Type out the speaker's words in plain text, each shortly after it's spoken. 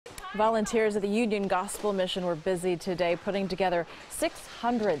Volunteers at the Union Gospel Mission were busy today putting together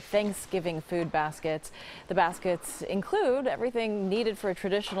 600 Thanksgiving food baskets. The baskets include everything needed for a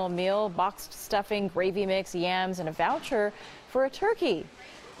traditional meal: boxed stuffing, gravy mix, yams, and a voucher for a turkey.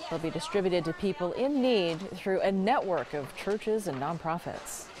 They'll be distributed to people in need through a network of churches and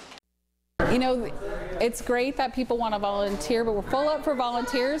nonprofits. You know, it's great that people want to volunteer, but we're full up for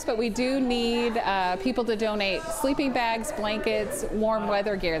volunteers, but we do need people to donate sleeping bags, blankets, warm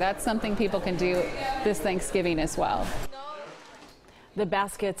weather gear. That's something people can do this Thanksgiving as well. The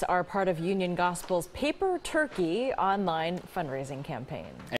baskets are part of Union Gospel's Paper Turkey online fundraising campaign.